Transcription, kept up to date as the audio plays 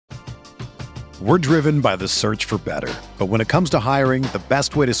We're driven by the search for better. But when it comes to hiring, the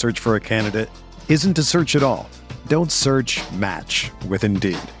best way to search for a candidate isn't to search at all. Don't search, match with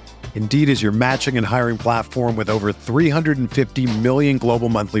Indeed. Indeed is your matching and hiring platform with over 350 million global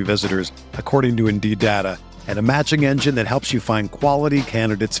monthly visitors, according to Indeed data, and a matching engine that helps you find quality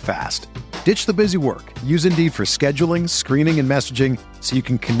candidates fast. Ditch the busy work. Use Indeed for scheduling, screening, and messaging so you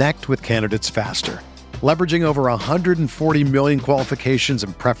can connect with candidates faster. Leveraging over 140 million qualifications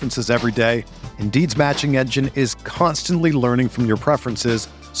and preferences every day, Indeed's matching engine is constantly learning from your preferences,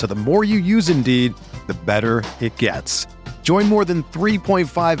 so the more you use Indeed, the better it gets. Join more than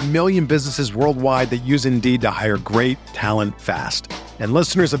 3.5 million businesses worldwide that use Indeed to hire great talent fast. And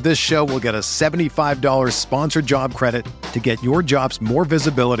listeners of this show will get a $75 sponsored job credit to get your jobs more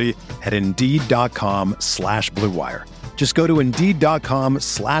visibility at Indeed.com/Blue Wire. Just go to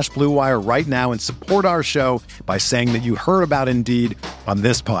Indeed.com/Blue Wire right now and support our show by saying that you heard about Indeed on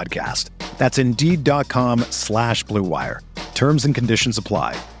this podcast. That's Indeed.com/Blue Wire. Terms and conditions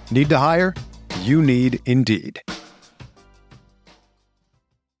apply. Need to hire? You need Indeed.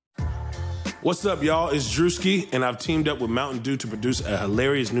 What's up, y'all? It's Drewski, and I've teamed up with Mountain Dew to produce a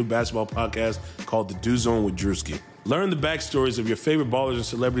hilarious new basketball podcast called The Dew Zone with Drewski. Learn the backstories of your favorite ballers and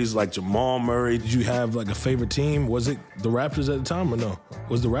celebrities like Jamal Murray. Did you have like a favorite team? Was it the Raptors at the time or no?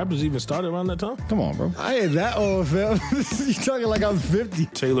 Was the Raptors even started around that time? Come on, bro. I ain't that old, fam. You talking like I'm 50.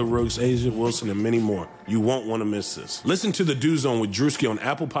 Taylor Rooks, Asia Wilson, and many more. You won't want to miss this. Listen to The Dew Zone with Drewski on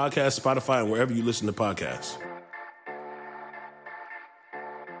Apple Podcasts, Spotify, and wherever you listen to podcasts.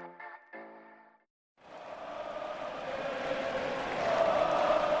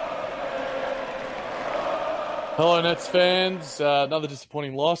 Hello, Nets fans. Another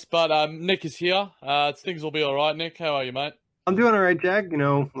disappointing loss, but Nick is here. Things will be all right, Nick. How are you, mate? I'm doing all right, Jack. You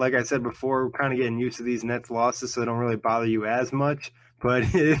know, like I said before, we're kind of getting used to these Nets losses, so they don't really bother you as much.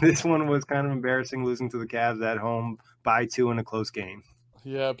 But this one was kind of embarrassing, losing to the Cavs at home by 2 in a close game.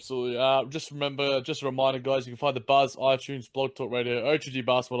 Yeah, absolutely. Just a reminder, guys, you can find the Buzz, iTunes, Blog Talk Radio,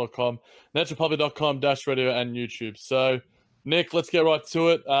 OTGBasketball.com, NetsRepublic.com-radio, and YouTube. So, Nick, let's get right to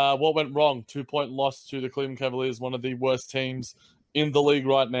it. What went wrong? 2-point loss to the Cleveland Cavaliers, one of the worst teams in the league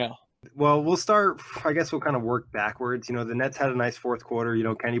right now. Well, we'll start, I guess we'll kind of work backwards. You know, the Nets had a nice fourth quarter. You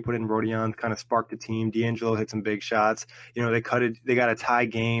know, Kenny put in Rodion, kind of sparked the team. D'Angelo hit some big shots. You know, they got a tie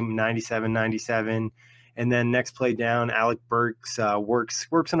game, 97-97. And then next play down, Alec Burks works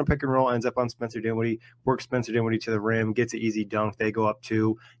in a pick and roll, ends up on Spencer Dinwiddie, works Spencer Dinwiddie to the rim, gets an easy dunk. They go up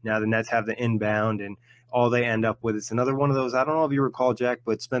 2. Now the Nets have the inbound, and all they end up with is another one of those. I don't know if you recall, Jack,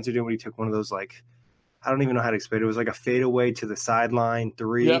 but Spencer Dinwiddie took one of those, like, I don't even know how to explain it. It was like a fadeaway to the sideline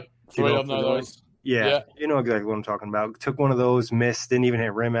 3. Yep, 3 of those. Yeah, you know exactly what I'm talking about. Took one of those, missed, didn't even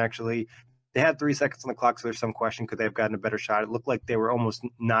hit rim, actually. They had 3 seconds on the clock, so there's some question, could they have gotten a better shot? It looked like they were almost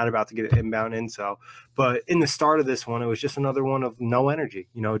not about to get an inbound in. So, but in the start of this one, it was just another one of no energy.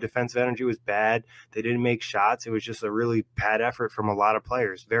 You know, defensive energy was bad. They didn't make shots. It was just a really bad effort from a lot of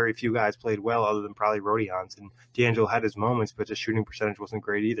players. Very few guys played well other than probably Rodion's. And D'Angelo had his moments, but the shooting percentage wasn't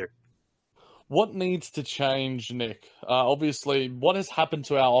great either. What needs to change, Nick? Obviously, what has happened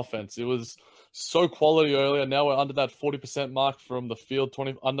to our offense? It was so quality earlier. Now we're under that 40% mark from the field,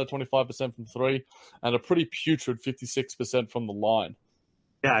 under 25% from 3, and a pretty putrid 56% from the line.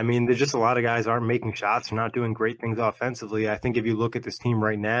 Yeah, I mean, there's just a lot of guys aren't making shots. They're not doing great things offensively. I think if you look at this team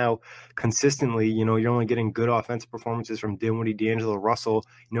right now, consistently, you know, you're only getting good offensive performances from Dinwiddie, D'Angelo Russell,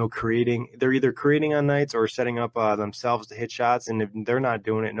 you know, they're either creating on nights or setting up themselves to hit shots. And if they're not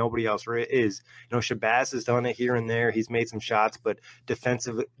doing it, nobody else is. You know, Shabazz has done it here and there. He's made some shots, but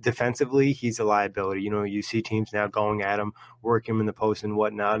defensively, he's a liability. You know, you see teams now going at him, working him in the post and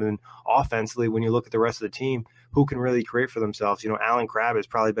whatnot. And offensively, when you look at the rest of the team, who can really create for themselves? You know, Allen Crabbe has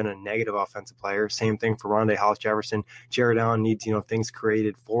probably been a negative offensive player. Same thing for Rondae Hollis-Jefferson. Jared Allen needs, you know, things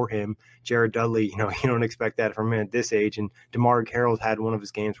created for him. Jared Dudley, you know, you don't expect that from him at this age. And DeMar Carroll had one of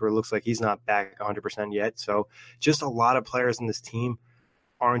his games where it looks like he's not back 100% yet. So just a lot of players in this team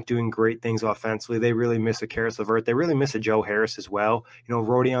aren't doing great things offensively. They really miss a Karis LeVert. They really miss a Joe Harris as well. You know,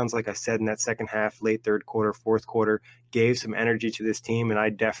 Rodion's, like I said, in that second half, late third quarter, fourth quarter, gave some energy to this team, and I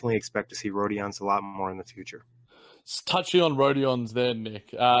definitely expect to see Rodion's a lot more in the future. Touching on Rodion's there,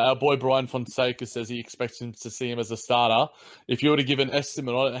 Nick, our boy Brian Fonseca says he expects him to see him as a starter. If you were to give an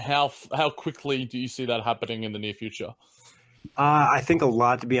estimate on it, how quickly do you see that happening in the near future? I think a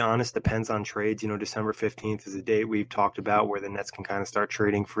lot, to be honest, depends on trades. You know, December 15th is a date we've talked about where the Nets can kind of start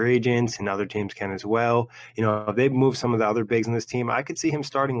trading free agents, and other teams can as well. You know, if they move some of the other bigs in this team, I could see him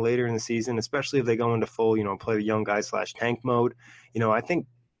starting later in the season, especially if they go into full, you know, play the young guy / tank mode. You know, I think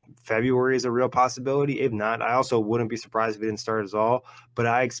February is a real possibility. If not, I also wouldn't be surprised if he didn't start at all, but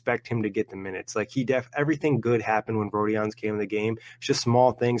I expect him to get the minutes. Like everything good happened when Rodions came in the game. It's just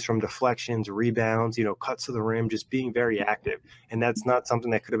small things from deflections, rebounds, cuts to the rim, just being very active. And that's not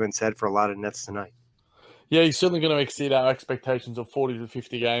something that could have been said for a lot of Nets tonight. Yeah, he's certainly going to exceed our expectations of 40 to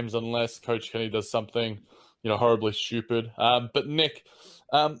 50 games unless Coach Kenny does something, horribly stupid. But Nick,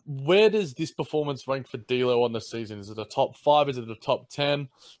 where does this performance rank for D'Lo on the season? Is it a top 5? Is it a top 10?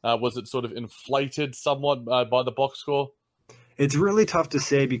 Was it sort of inflated somewhat by the box score? It's really tough to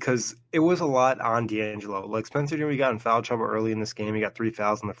say because it was a lot on D'Angelo. Like Spencer Dinwiddie got in foul trouble early in this game. He got 3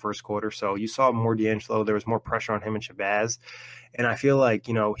 fouls in the first quarter. So you saw more D'Angelo. There was more pressure on him and Shabazz. And I feel like,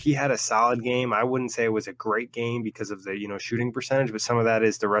 he had a solid game. I wouldn't say it was a great game because of the, shooting percentage, but some of that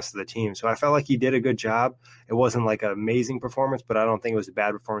is the rest of the team. So I felt like he did a good job. It wasn't like an amazing performance, but I don't think it was a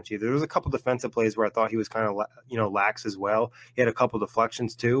bad performance either. There was a couple defensive plays where I thought he was kind of, lax as well. He had a couple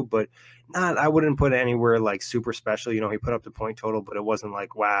deflections too, but I wouldn't put it anywhere like super special. He put up the point total, but it wasn't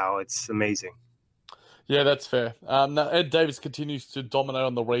like, wow, it's amazing. Yeah, that's fair. Now, Ed Davis continues to dominate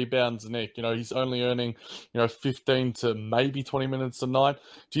on the rebounds, Nick. He's only earning, 15 to maybe 20 minutes a night.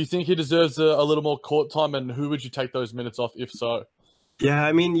 Do you think he deserves a little more court time, and who would you take those minutes off if so? Yeah,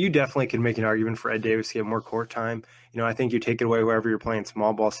 I mean, you definitely can make an argument for Ed Davis to get more court time. I think you take it away whoever you're playing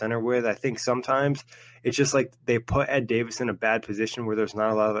small ball center with. I think sometimes it's just like they put Ed Davis in a bad position where there's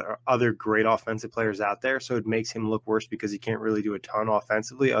not a lot of other great offensive players out there. So it makes him look worse because he can't really do a ton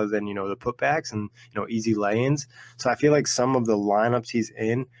offensively other than, the putbacks and, easy lay-ins. So I feel like some of the lineups he's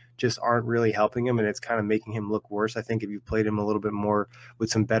in just aren't really helping him, and it's kind of making him look worse. I think if you played him a little bit more with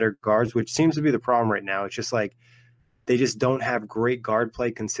some better guards, which seems to be the problem right now, it's just like they just don't have great guard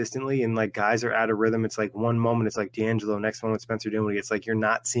play consistently, and like guys are out of rhythm. It's like one moment it's like D'Angelo, next one with Spencer Dinwiddie. It's like you're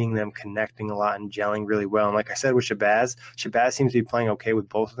not seeing them connecting a lot and gelling really well. And like I said with Shabazz seems to be playing okay with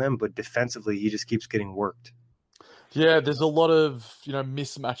both of them, but defensively he just keeps getting worked. Yeah, there's a lot of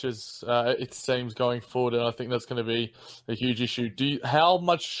mismatches, it seems, going forward, and I think that's going to be a huge issue. How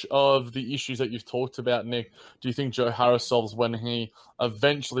much of the issues that you've talked about, Nick, do you think Joe Harris solves when he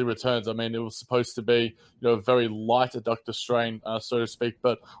eventually returns? I mean, it was supposed to be a very light adductor strain, so to speak,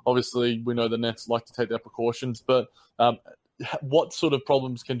 but obviously we know the Nets like to take their precautions. But what sort of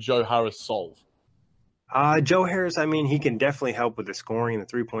problems can Joe Harris solve? Joe Harris, I mean, he can definitely help with the scoring and the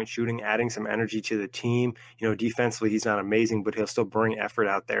three-point shooting, adding some energy to the team. Defensively, he's not amazing, but he'll still bring effort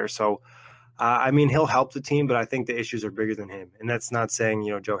out there. So, he'll help the team, but I think the issues are bigger than him. And that's not saying,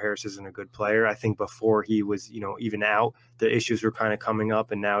 Joe Harris isn't a good player. I think before he was, even out, the issues were kind of coming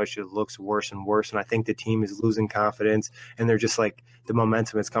up, and now it just looks worse and worse. And I think the team is losing confidence, and they're just like the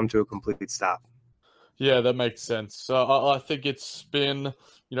momentum has come to a complete stop. Yeah, that makes sense. So I think it's been,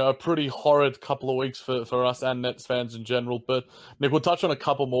 a pretty horrid couple of weeks for us and Nets fans in general. But, Nick, we'll touch on a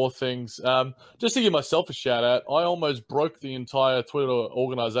couple more things. Just to give myself a shout-out, I almost broke the entire Twitter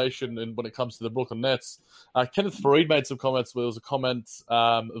organization when it comes to the Brooklyn Nets. Kenneth Faried made some comments. There was a comment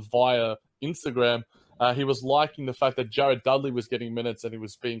via Instagram. He was liking the fact that Jared Dudley was getting minutes and he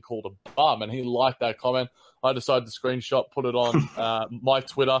was being called a bum, and he liked that comment. I decided to screenshot, put it on my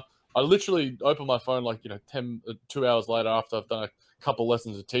Twitter. I literally opened my phone 2 hours later after I've done a couple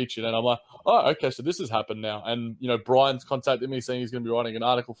lessons of teaching, and I'm like, oh, okay, so this has happened now. And, Brian's contacted me saying he's going to be writing an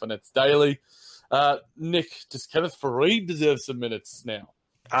article for Nets Daily. Nick, does Kenneth Faried deserve some minutes now?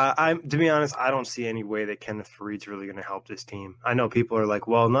 To be honest, I don't see any way that Kenneth Faried's really going to help this team. I know people are like,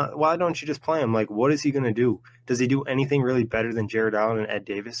 why don't you just play him? Like, what is he going to do? Does he do anything really better than Jared Allen and Ed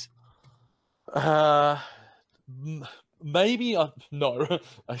Davis? Maybe no.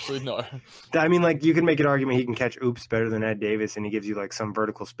 Actually, no. I mean, you can make an argument he can catch oops better than Ed Davis, and he gives you some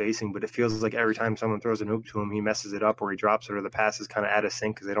vertical spacing. But it feels like every time someone throws an oop to him, he messes it up, or he drops it, or the pass is kind of out of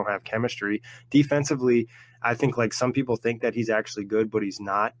sync because they don't have chemistry. Defensively, I think some people think that he's actually good, but he's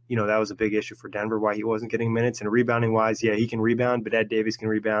not. That was a big issue for Denver why he wasn't getting minutes. And rebounding wise, yeah, he can rebound, but Ed Davis can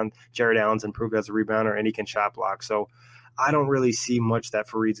rebound. Jared Allen's improved as a rebounder, and he can shot block. So I don't really see much that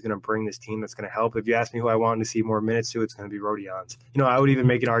Faried's going to bring this team that's going to help. If you ask me who I want to see more minutes to, it's going to be Rodions. I would even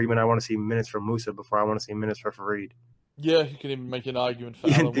make an argument I want to see minutes from Musa before I want to see minutes for Faried. Yeah, you can even make an argument for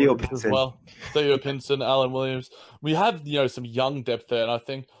Alan Williams as well. Theo Pinson, Alan Williams. We have, some young depth there, and I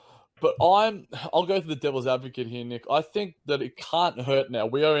think – but I'll go to the devil's advocate here, Nick. I think that it can't hurt now.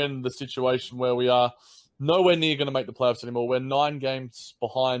 We are in the situation where we are – nowhere near going to make the playoffs anymore. We're 9 games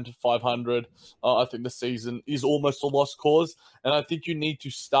behind 500. I think the season is almost a lost cause. And I think you need to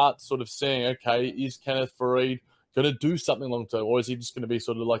start sort of saying, okay, is Kenneth Faried going to do something long term, or is he just going to be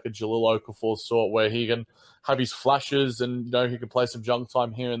sort of like a Jahlil Okafor sort where he can have his flashes and he can play some junk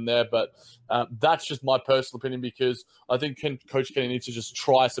time here and there? But that's just my personal opinion, because I think Coach Kenny needs to just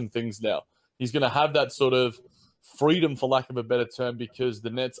try some things now. He's going to have that sort of freedom, for lack of a better term, because the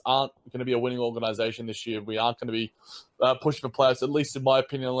Nets aren't going to be a winning organization this year. We aren't going to be pushing for players, at least in my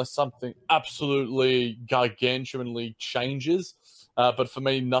opinion, unless something absolutely gargantuanly changes. But for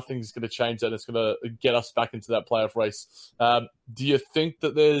me, nothing's going to change that. It's going to get us back into that playoff race. Do you think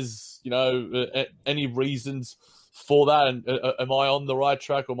that there's, any reasons for that? And am I on the right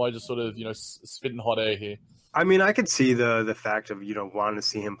track, or am I just sort of, spitting hot air here? I mean, I could see the fact of, wanting to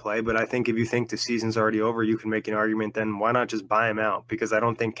see him play, but I think if you think the season's already over, you can make an argument then why not just buy him out? Because I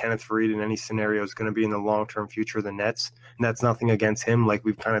don't think Kenneth Faried in any scenario is going to be in the long-term future of the Nets, and that's nothing against him. Like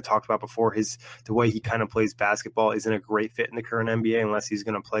we've kind of talked about before, the way he kind of plays basketball isn't a great fit in the current NBA unless he's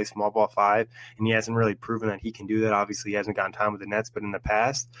going to play small ball 5, and he hasn't really proven that he can do that. Obviously, he hasn't gotten time with the Nets, but in the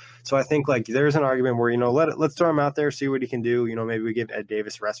past. So I think like there's an argument where, let's throw him out there, see what he can do. Maybe we give Ed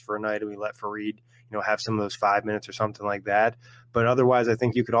Davis rest for a night and we let Faried, have some of those 5 minutes or something like that. But otherwise, I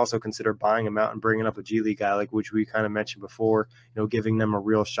think you could also consider buying him out and bringing up a G League guy, like which we kind of mentioned before, giving them a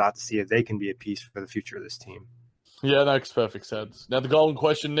real shot to see if they can be a piece for the future of this team. Yeah, that makes perfect sense. Now, the golden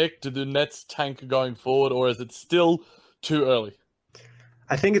question, Nick, do the Nets tank going forward, or is it still too early?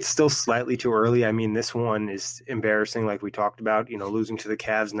 I think it's still slightly too early. I mean, this one is embarrassing, like we talked about, losing to the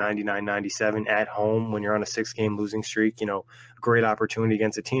Cavs 99-97 at home when you're on a 6-game losing streak, great opportunity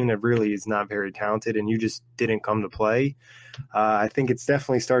against a team that really is not very talented, and you just didn't come to play. I think it's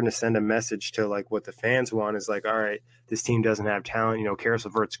definitely starting to send a message to like what the fans want is like, all right, this team doesn't have talent. Caris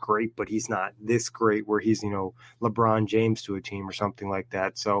LeVert's great, but he's not this great where he's, LeBron James to a team or something like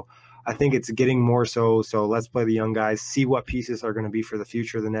that. So I think it's getting more so let's play the young guys, see what pieces are going to be for the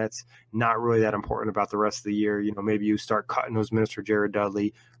future of the Nets. Not really that important about the rest of the year. Maybe you start cutting those minutes for Jared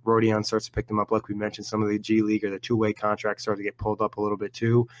Dudley. Rodion starts to pick them up. Like we mentioned, some of the G League or the two-way contracts start to get pulled up a little bit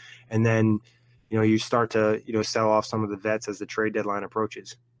too. And then, you start to, sell off some of the vets as the trade deadline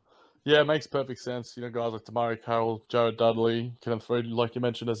approaches. Yeah, it makes perfect sense. Guys like Damari Carroll, Jared Dudley, Kenneth Faried, like you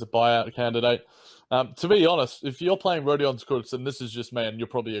mentioned, as a buyout candidate. To be honest, if you're playing Rodion Kurucs, and this is just me, and you'll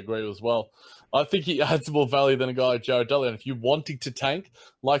probably agree as well, I think he adds more value than a guy like Jared Dudley. And if you're wanting to tank,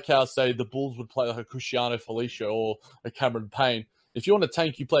 like how, say, the Bulls would play like a Cristiano Felicia or a Cameron Payne, if you want to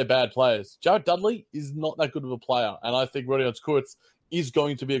tank, you play bad players. Jared Dudley is not that good of a player, and I think Rodion Kurucs is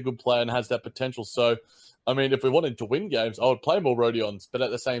going to be a good player and has that potential. So, I mean, if we wanted to win games, I would play more Rodions. But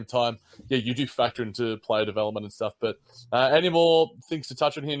at the same time, yeah, you do factor into player development and stuff. But any more things to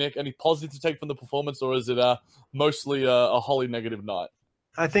touch on here, Nick? Any positive to take from the performance, or is it mostly a wholly negative night?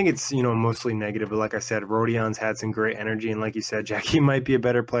 I think it's, mostly negative. But like I said, Rodion's had some great energy. And like you said, Jack, he might be a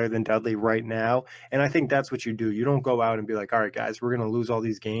better player than Dudley right now. And I think that's what you do. You don't go out and be like, all right, guys, we're going to lose all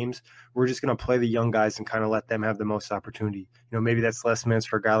these games. We're just going to play the young guys and kind of let them have the most opportunity. Maybe that's less minutes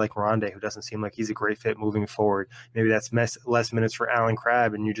for a guy like Rondae, who doesn't seem like he's a great fit moving forward. Maybe that's less minutes for Allen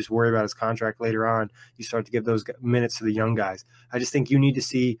Crabbe, and you just worry about his contract later on. You start to give those minutes to the young guys. I just think you need to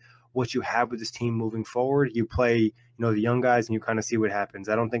see what you have with this team moving forward. You play, the young guys, and you kind of see what happens.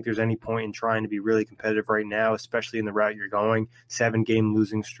 I don't think there's any point in trying to be really competitive right now, especially in the route you're going. 7-game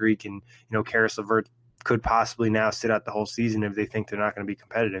losing streak, and, Caris LeVert could possibly now sit out the whole season if they think they're not going to be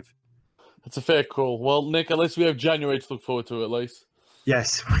competitive. That's a fair call. Well, Nick, at least we have January to look forward to, at least.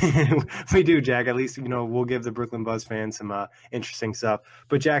 Yes, we do, Jack. At least, we'll give the Brooklyn Buzz fans some interesting stuff.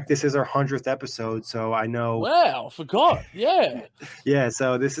 But, Jack, this is our 100th episode, so I know. Wow, I forgot. Yeah. Yeah,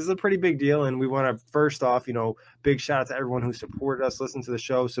 so this is a pretty big deal, and we want to, first off, big shout out to everyone who supported us, listened to the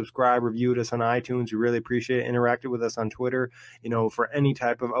show, subscribed, reviewed us on iTunes. We really appreciate it. Interacted with us on Twitter, for any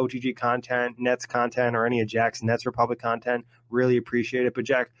type of OTG content, Nets content, or any of Jack's Nets Republic content. Really appreciate it. But,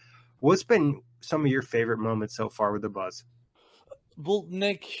 Jack, what's been some of your favorite moments so far with the Buzz? Well,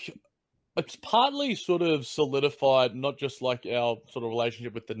 Nick, it's partly sort of solidified not just like our sort of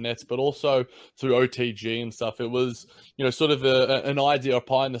relationship with the Nets, but also through OTG and stuff. It was, sort of an idea, a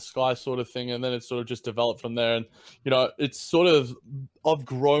pie in the sky sort of thing, and then it sort of just developed from there. And, it's sort of, I've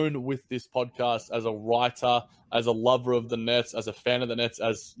grown with this podcast as a writer, as a lover of the Nets, as a fan of the Nets,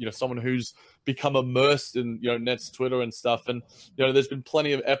 as, someone who's become immersed in, Nets Twitter and stuff. And, there's been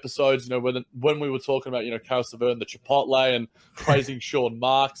plenty of episodes, when we were talking about, Caris LeVert and the Chipotle and praising Sean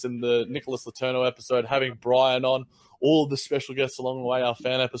Marks, and the Nicholas Letourneau episode, having Brian on, all of the special guests along the way, our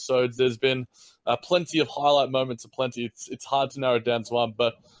fan episodes. There's been plenty of highlight moments, it's hard to narrow it down to one,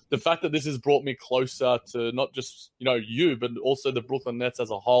 but the fact that this has brought me closer to not just, you, but also the Brooklyn Nets as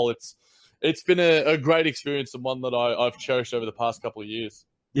a whole, it's been a great experience, and one that I've cherished over the past couple of years.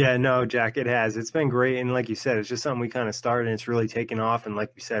 Yeah, no, Jack, it has. It's been great. And like you said, it's just something we kind of started and it's really taken off. And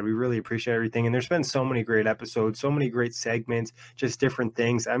like you said, we really appreciate everything. And there's been so many great episodes, so many great segments, just different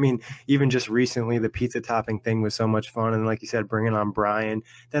things. I mean, even just recently, the pizza topping thing was so much fun. And like you said, bringing on Brian.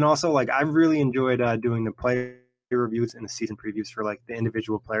 Then also, like, I really enjoyed doing the player reviews and the season previews for like the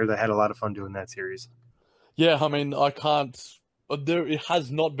individual players. I had a lot of fun doing that series. Yeah, I mean, it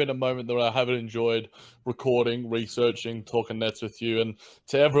has not been a moment that I haven't enjoyed recording, researching, talking Nets with you. And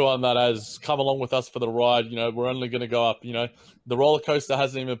to everyone that has come along with us for the ride, we're only going to go up. The roller coaster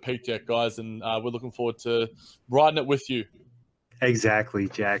hasn't even peaked yet, guys. And we're looking forward to riding it with you. Exactly,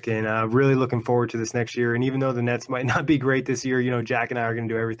 Jack. And really looking forward to this next year. And even though the Nets might not be great this year, Jack and I are going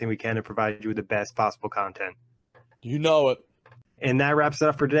to do everything we can to provide you with the best possible content. You know it. And that wraps it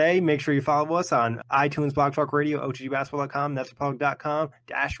up for today. Make sure you follow us on iTunes, Blog Talk Radio, OTGBasketball.com, NetsRepublic.com,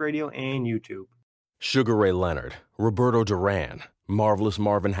 Dash Radio, and YouTube. Sugar Ray Leonard, Roberto Duran, Marvelous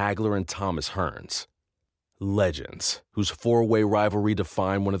Marvin Hagler, and Thomas Hearns. Legends, whose four-way rivalry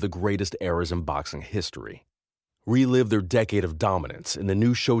defined one of the greatest eras in boxing history. Relive their decade of dominance in the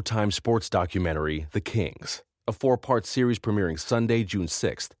new Showtime sports documentary, The Kings, a 4-part series premiering Sunday, June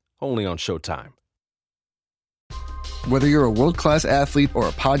 6th, only on Showtime. Whether you're a world-class athlete or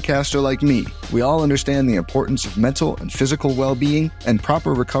a podcaster like me, we all understand the importance of mental and physical well-being and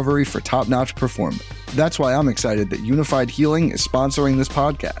proper recovery for top-notch performance. That's why I'm excited that Unified Healing is sponsoring this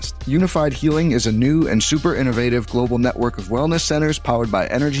podcast. Unified Healing is a new and super innovative global network of wellness centers powered by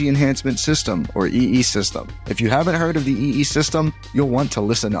Energy Enhancement System, or EE System. If you haven't heard of the EE System, you'll want to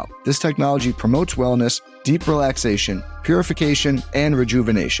listen up. This technology promotes wellness, deep relaxation, purification, and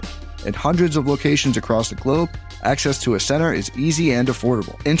rejuvenation. In hundreds of locations across the globe, access to a center is easy and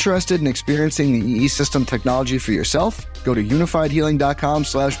affordable. Interested in experiencing the EE System technology for yourself? Go to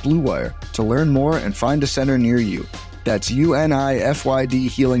unifiedhealing.com/bluewire to learn more and find a center near you. That's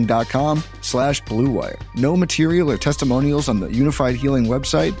unifydhealing.com/bluewire. No material or testimonials on the Unified Healing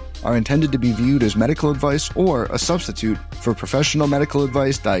website are intended to be viewed as medical advice or a substitute for professional medical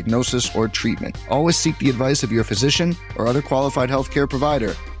advice, diagnosis, or treatment. Always seek the advice of your physician or other qualified healthcare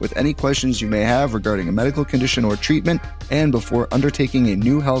provider with any questions you may have regarding a medical condition or treatment and before undertaking a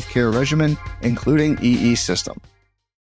new healthcare regimen, including EE System.